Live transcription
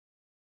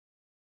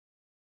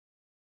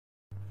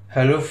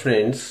Hello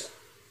friends,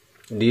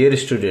 dear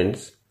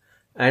students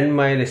and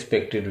my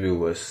respected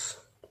viewers.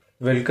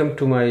 Welcome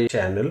to my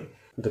channel.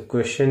 The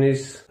question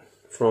is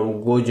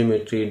from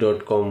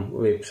gogeometry.com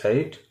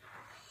website.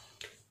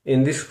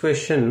 In this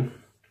question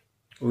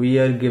we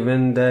are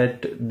given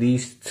that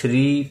these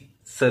three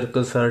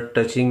circles are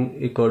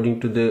touching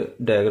according to the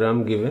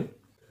diagram given,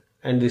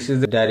 and this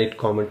is the direct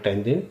common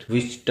tangent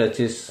which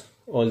touches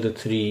all the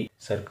three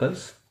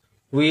circles.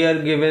 We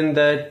are given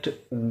that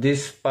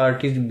this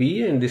part is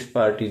B and this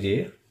part is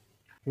A.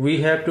 We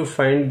have to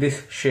find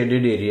this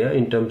shaded area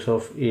in terms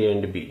of A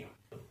and B.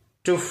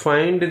 To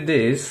find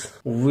this,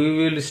 we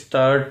will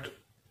start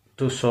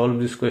to solve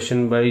this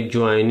question by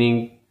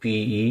joining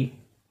PE,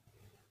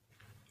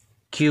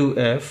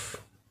 QF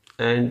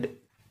and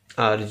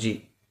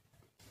RG.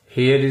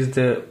 Here is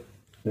the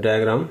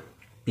diagram: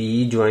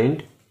 PE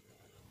joined,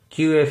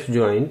 QF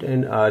joined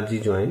and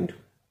RG joined.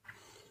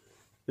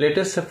 Let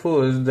us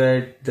suppose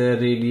that the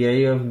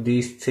radii of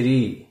these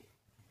three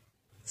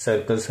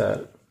circles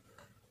are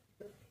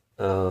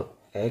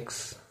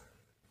X,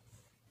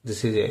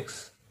 this is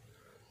X,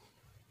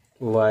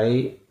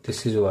 Y,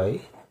 this is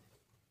Y,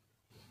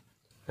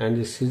 and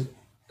this is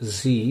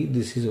Z,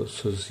 this is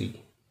also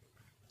Z.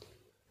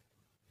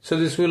 So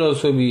this will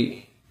also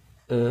be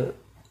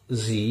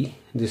Z,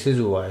 this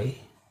is Y,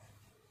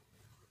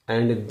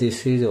 and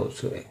this is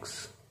also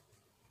X.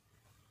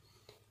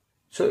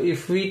 So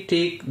if we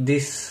take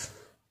this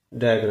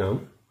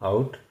diagram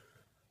out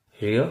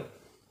here,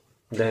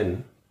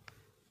 then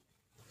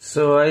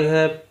so I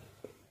have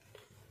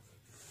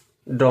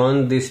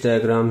drawn this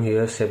diagram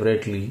here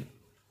separately.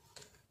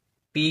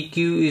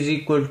 PQ is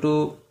equal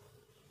to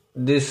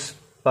this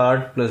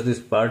part plus this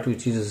part,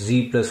 which is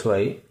Z plus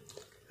Y,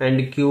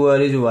 and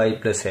QR is Y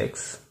plus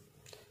X,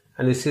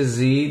 and this is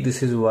Z,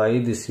 this is Y,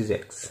 this is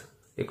X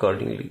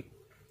accordingly.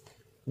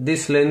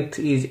 This length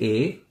is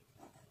A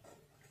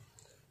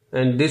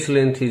and this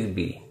length is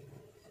B.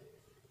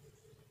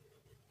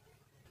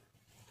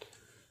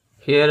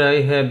 Here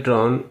I have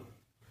drawn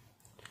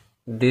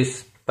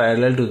this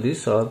parallel to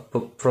this, or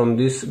from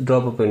this draw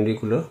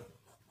perpendicular,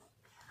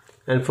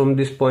 and from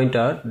this point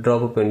R draw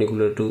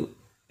perpendicular to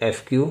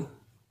FQ.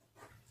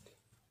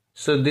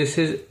 So this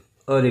is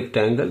a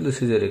rectangle,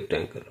 this is a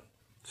rectangle.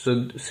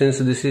 So since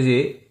this is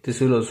A, this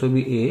will also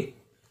be A.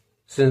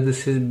 Since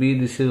this is B,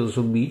 this is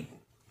also B.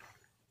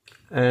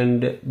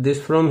 And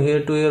this from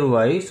here to here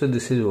Y, so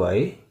this is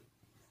Y,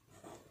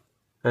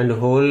 and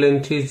whole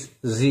length is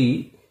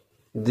Z,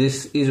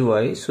 this is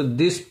Y, so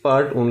this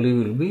part only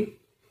will be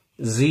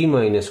Z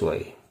minus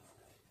Y,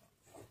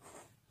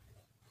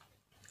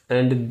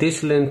 and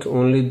this length,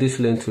 only this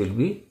length will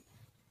be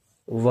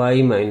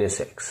Y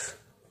minus X.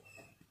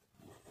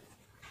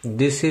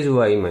 This is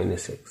Y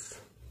minus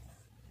X,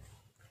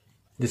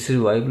 this is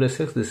Y plus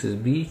X, this is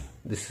B,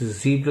 this is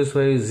Z plus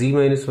Y, Z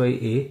minus Y,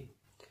 A.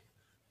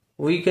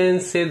 We can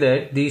say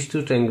that these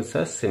two triangles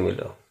are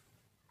similar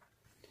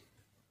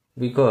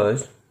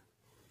because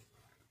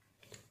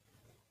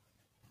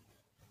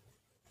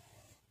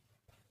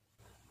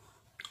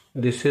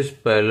this is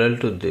parallel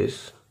to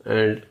this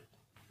and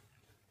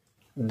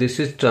this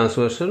is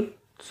transversal,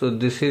 so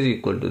this is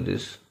equal to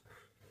this.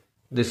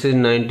 This is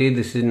 90,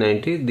 this is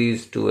 90,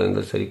 these two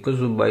angles are equal.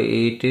 So by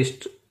a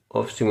test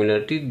of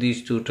similarity,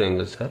 these two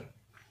triangles are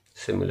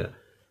similar.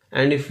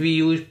 And if we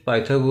use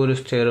Pythagoras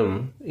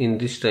theorem in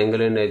this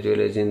triangle and as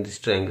well as in this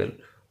triangle,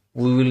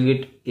 we will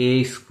get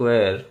a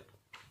square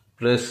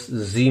plus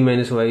z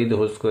minus y the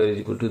whole square is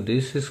equal to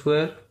this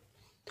square,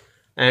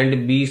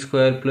 and b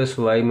square plus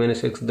y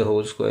minus x the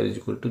whole square is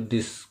equal to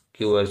this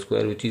qr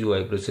square, which is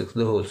y plus x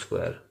the whole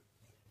square.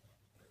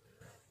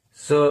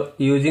 So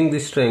using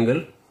this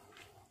triangle,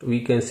 we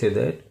can say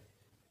that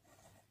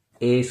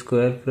a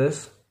square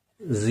plus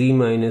z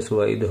minus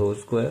y the whole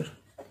square,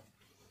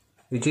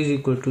 which is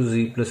equal to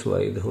z plus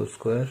y the whole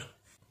square,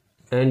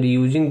 and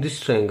using this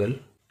triangle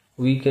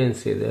we can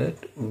say that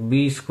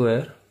b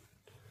square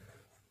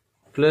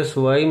plus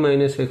y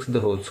minus x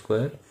the whole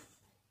square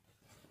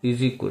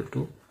is equal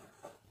to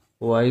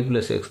y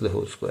plus x the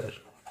whole square.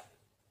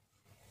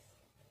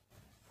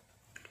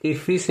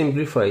 If we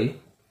simplify,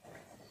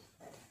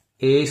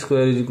 a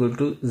square is equal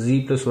to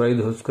z plus y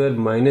the whole square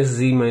minus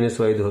z minus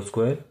y the whole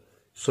square,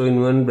 so in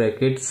one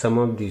bracket sum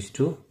of these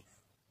two,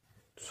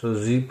 so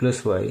z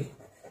plus y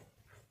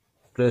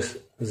plus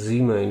z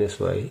minus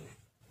y,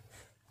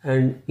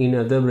 and in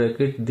other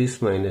bracket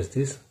this minus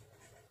this,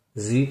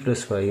 z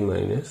plus y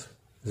minus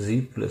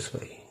z plus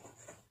y.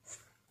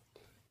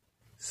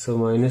 So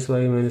minus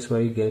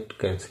y get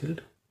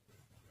cancelled,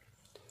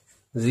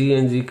 z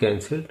and z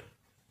cancelled,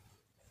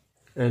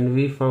 and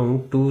we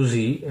found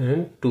 2z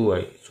and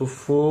 2y, so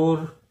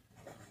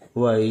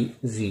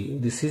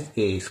 4yz, this is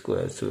a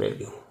square's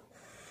value.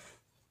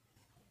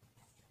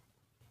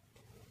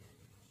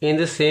 In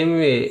the same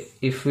way,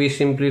 if we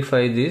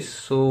simplify this,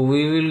 so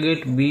we will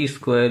get b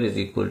square is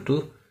equal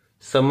to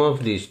sum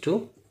of these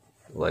two,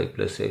 y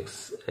plus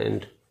x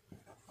and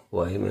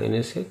y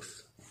minus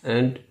x,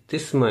 and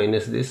this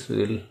minus this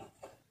will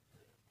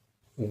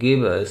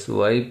give us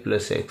y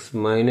plus x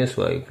minus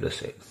y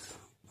plus x.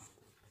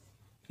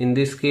 In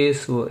this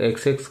case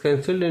x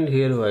cancelled and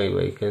here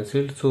y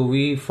cancelled. So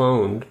we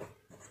found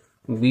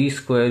b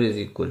square is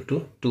equal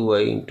to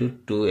 2y into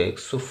 2x,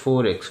 so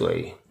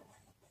 4xy.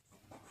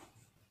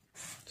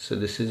 So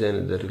this is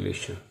another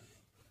relation.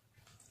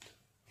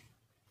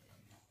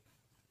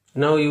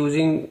 Now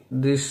using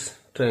this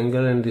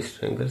triangle and this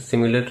triangle,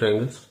 similar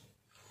triangles,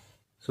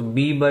 so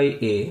b by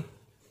a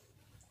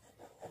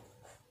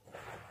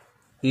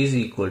is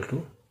equal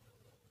to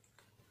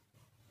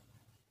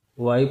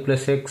y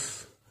plus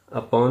x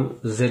upon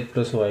z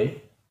plus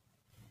y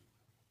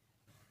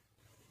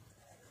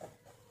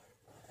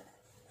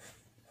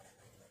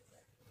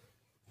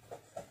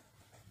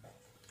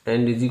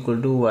and is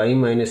equal to y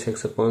minus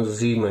x upon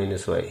z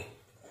minus y.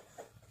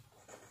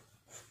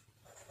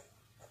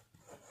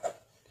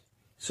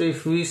 So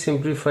if we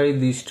simplify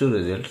these two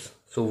results,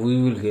 so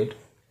we will get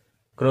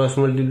cross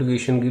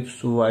multiplication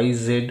gives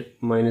yz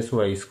minus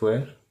y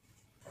square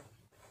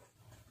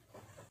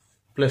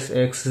plus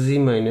xz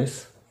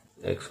minus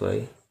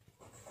xy,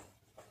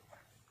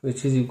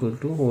 which is equal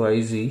to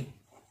yz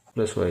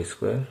plus y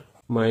square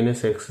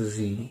minus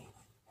xz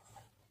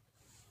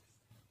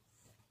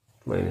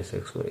minus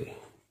xy.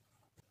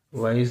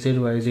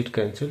 yz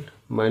cancelled,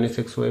 minus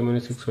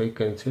xy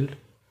cancelled.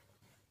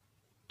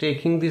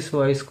 Taking this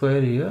y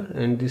square here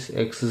and this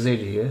xz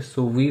here,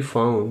 so we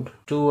found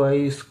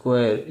 2y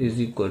square is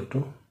equal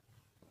to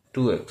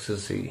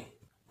 2xz,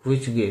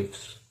 which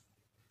gives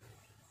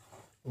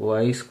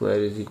y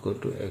square is equal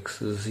to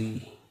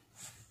xz.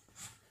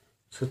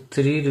 So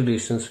three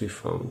relations we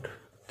found,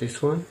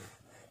 this one,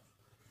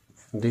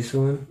 and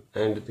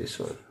this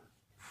one.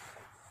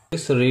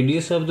 This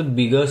radius of the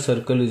bigger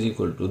circle is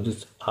equal to,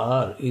 this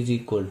r is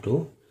equal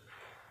to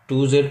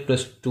 2z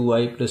plus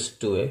 2y plus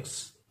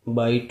 2x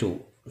by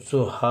 2.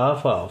 So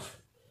half of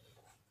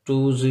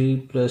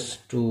 2z plus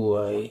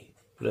 2y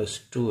plus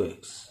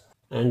 2x,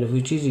 and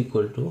which is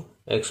equal to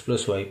x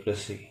plus y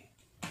plus z.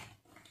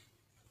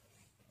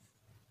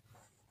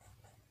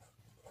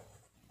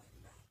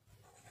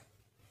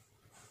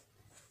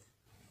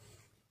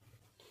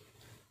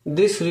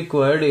 This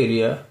required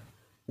area,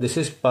 this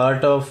is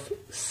part of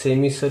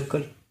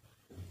semicircle.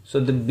 So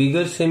the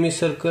bigger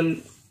semicircle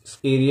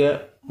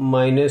area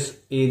minus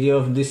area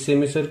of this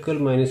semicircle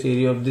minus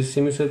area of this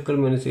semicircle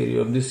minus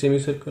area of this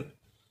semicircle.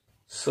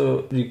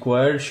 So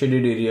required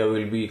shaded area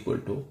will be equal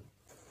to,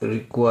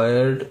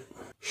 required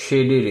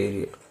shaded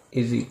area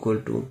is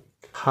equal to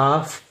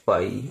half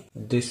pi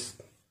this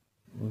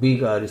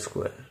big R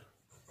square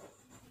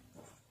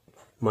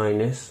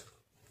minus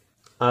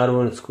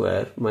R1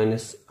 square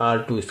minus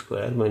R2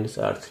 square minus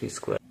R3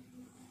 square.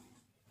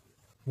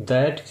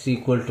 That is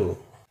equal to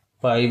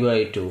pi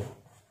by 2.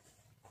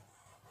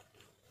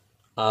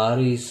 R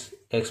is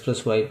x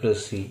plus y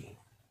plus z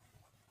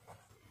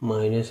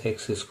minus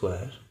x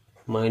square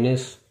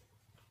minus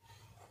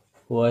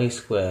y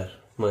square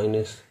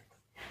minus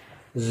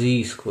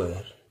z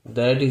square.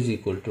 That is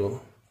equal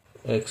to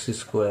x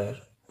square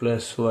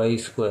plus y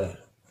square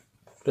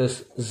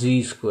plus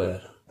z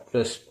square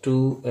plus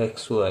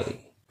 2xy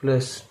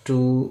plus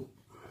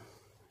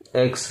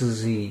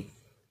 2xz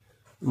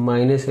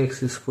minus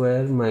x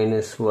square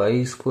minus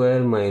y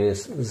square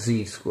minus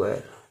z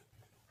square.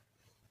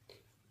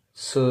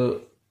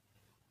 So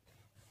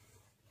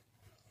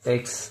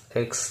x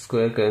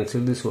square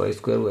cancelled, this y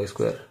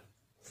square,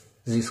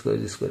 z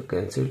square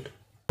cancelled.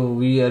 So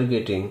we are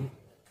getting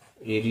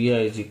area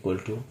is equal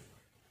to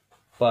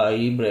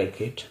pi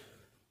bracket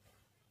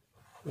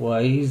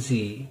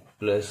yz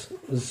plus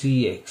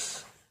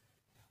zx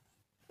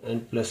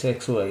and plus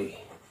xy.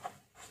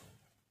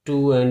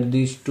 2 and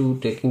these two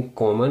taking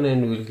common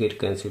and will get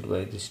cancelled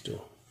by these two,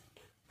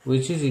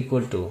 which is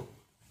equal to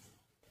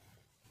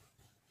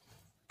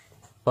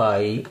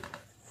pi,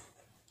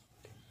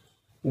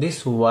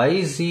 this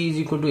yz is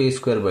equal to a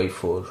square by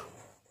 4,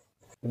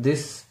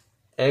 this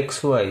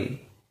xy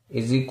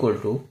is equal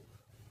to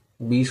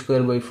b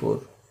square by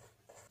 4,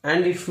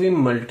 and if we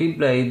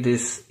multiply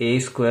this a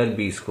square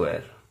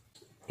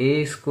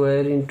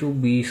into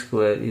b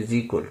square is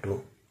equal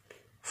to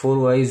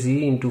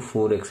 4yz into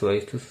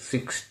 4xy, to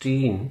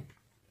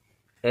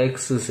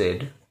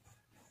 16xz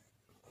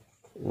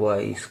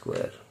y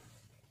square,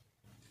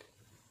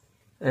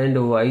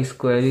 and y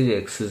square is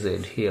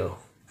xz here.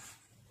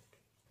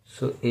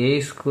 So a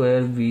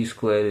square b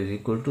square is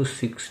equal to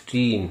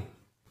 16.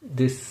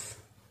 This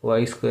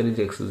y square is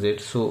xz,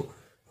 so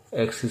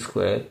x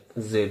square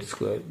z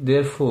square.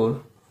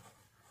 Therefore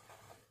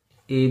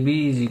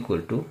AB is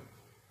equal to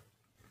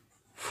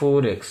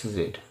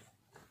 4xz,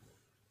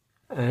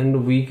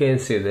 and we can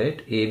say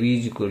that AB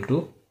is equal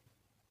to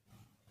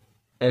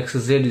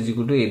xz is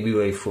equal to AB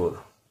by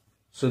 4.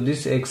 So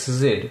this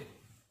xz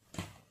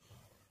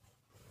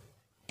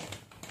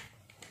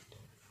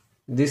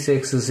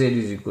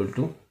is equal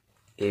to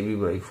AB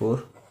by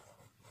 4.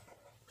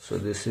 So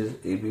this is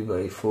AB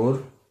by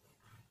 4,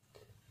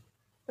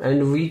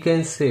 and we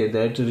can say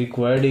that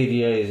required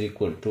area is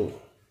equal to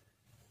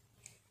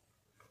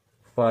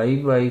pi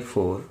by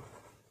 4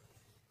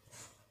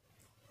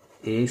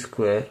 a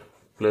square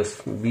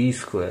plus b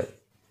square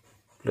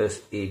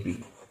plus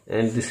ab,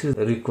 and this is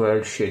the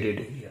required shaded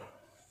area.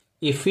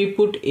 If we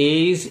put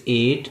a is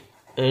 8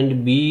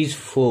 and b is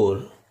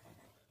 4,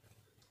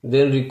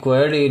 then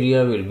required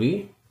area will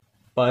be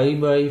pi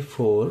by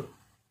 4.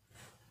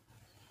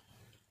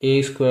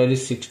 A square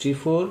is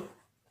 64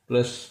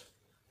 plus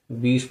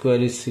b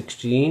square is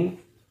 16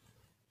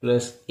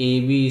 plus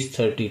ab is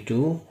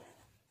 32,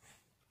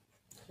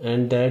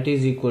 and that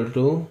is equal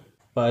to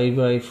pi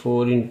by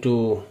 4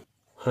 into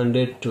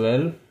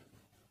 112.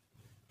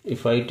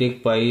 If I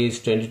take pi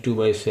is 22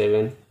 by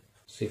 7,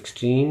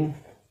 16,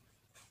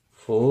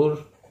 4,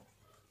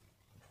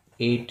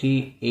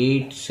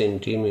 88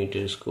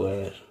 centimeter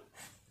square.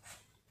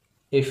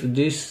 If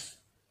this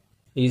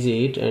is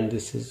 8 and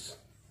this is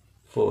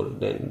 4,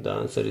 then the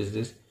answer is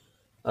this.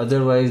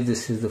 Otherwise,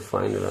 this is the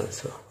final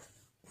answer.